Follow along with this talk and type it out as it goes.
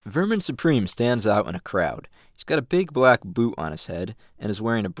Vermin Supreme stands out in a crowd. He's got a big black boot on his head and is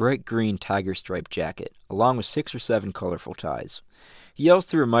wearing a bright green tiger-striped jacket, along with 6 or 7 colorful ties. He yells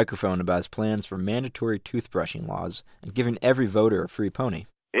through a microphone about his plans for mandatory toothbrushing laws and giving every voter a free pony.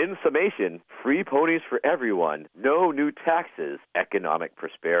 In summation, free ponies for everyone, no new taxes, economic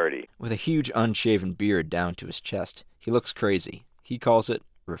prosperity. With a huge unshaven beard down to his chest, he looks crazy. He calls it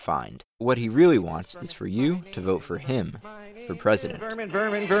refined. What he really wants is for you to vote for him for president.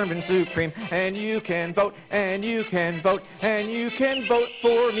 Vermin Supreme, and you can vote, and you can vote, and you can vote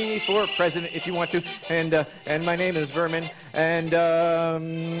for me for president if you want to. And my name is Vermin. And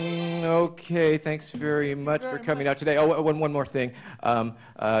okay, thanks very much for coming out today. Oh, one more thing.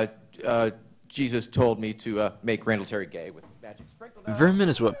 Jesus told me to make Randall Terry gay with magic sprinkled. Vermin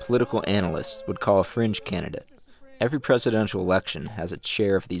is what political analysts would call a fringe candidate. Every presidential election has its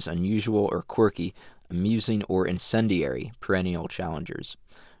share of these unusual or quirky, amusing or incendiary perennial challengers.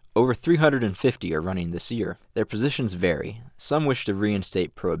 Over 350 are running this year. Their positions vary. Some wish to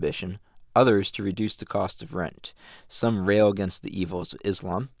reinstate prohibition, others to reduce the cost of rent. Some rail against the evils of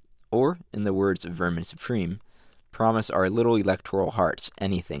Islam, or, in the words of Vermin Supreme, promise our little electoral hearts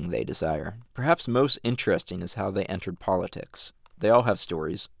anything they desire. Perhaps most interesting is how they entered politics. They all have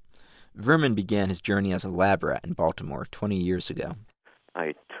stories. Vermin began his journey as a lab rat in Baltimore 20 years ago.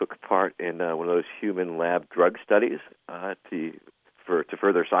 I took part in one of those human lab drug studies to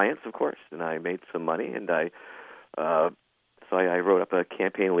further science, of course, and I made some money, and so I wrote up a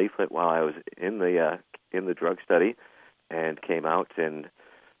campaign leaflet while I was in the drug study, and came out and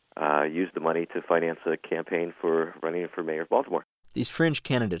used the money to finance a campaign for running for mayor of Baltimore. These fringe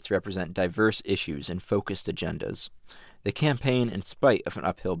candidates represent diverse issues and focused agendas. They campaign in spite of an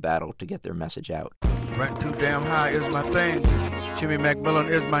uphill battle to get their message out. Rent too damn high is my thing. Jimmy McMillan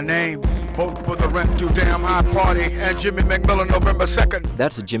is my name. Vote for the Rent Too Damn High party and Jimmy McMillan November 2nd.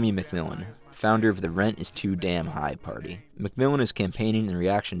 That's Jimmy McMillan, founder of the Rent is Too Damn High party. McMillan is campaigning in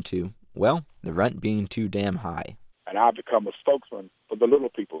reaction to, well, the rent being too damn high. And I've become a spokesman for the little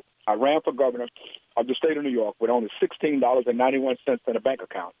people. I ran for governor of the state of New York with only $16.91 in a bank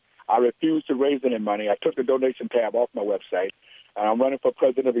account. I refused to raise any money. I took the donation tab off my website, and I'm running for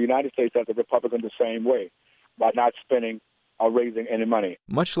president of the United States as a Republican the same way, by not spending or raising any money.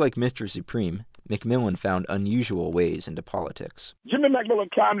 Much like Mr. Supreme, McMillan found unusual ways into politics. Jimmy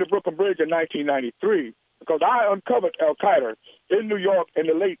McMillan climbed the Brooklyn Bridge in 1993 because I uncovered Al-Qaeda in New York in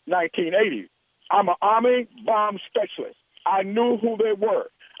the late 1980s. I'm an Army bomb specialist. I knew who they were.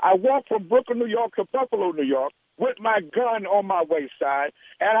 I walked from Brooklyn, New York to Buffalo, New York, with my gun on my wayside,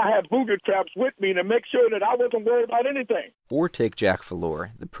 and I had booby traps with me to make sure that I wasn't worried about anything. Or take Jack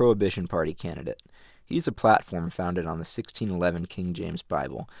Falloor, the Prohibition Party candidate. He's a platform founded on the 1611 King James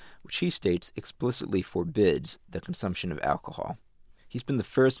Bible, which he states explicitly forbids the consumption of alcohol. He's been the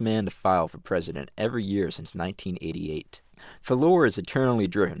first man to file for president every year since 1988. Falloor is eternally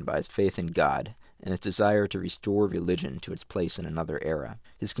driven by his faith in God and his desire to restore religion to its place in another era.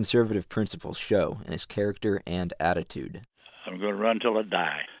 His conservative principles show in his character and attitude. I'm going to run till I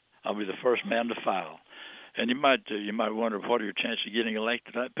die. I'll be the first man to file. And you might wonder, what are your chances of getting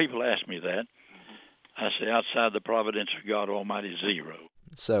elected? People ask me that. I say, outside the providence of God Almighty, 0.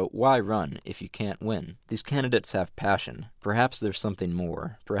 So why run if you can't win? These candidates have passion. Perhaps there's something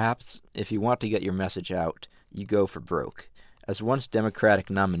more. Perhaps, if you want to get your message out, you go for broke. As once Democratic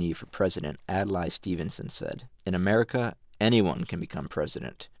nominee for president Adlai Stevenson said, in America, anyone can become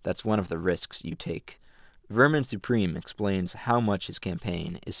president. That's one of the risks you take. Vermin Supreme explains how much his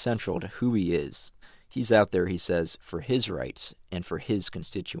campaign is central to who he is. He's out there, he says, for his rights and for his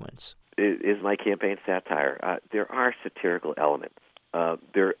constituents. Is my campaign satire? There are satirical elements.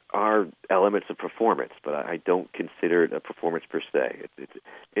 There are elements of performance, but I don't consider it a performance per se.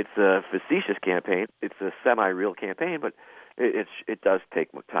 It's a facetious campaign. It's a semi-real campaign, but it does take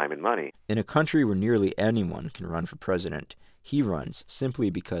time and money. In a country where nearly anyone can run for president, he runs simply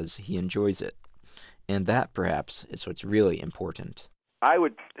because he enjoys it. And that, perhaps, is what's really important. I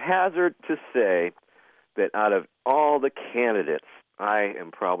would hazard to say that out of all the candidates, I am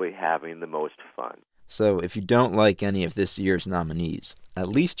probably having the most fun. So if you don't like any of this year's nominees, at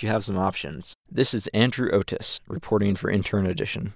least you have some options. This is Andrew Otis, reporting for Intern Edition.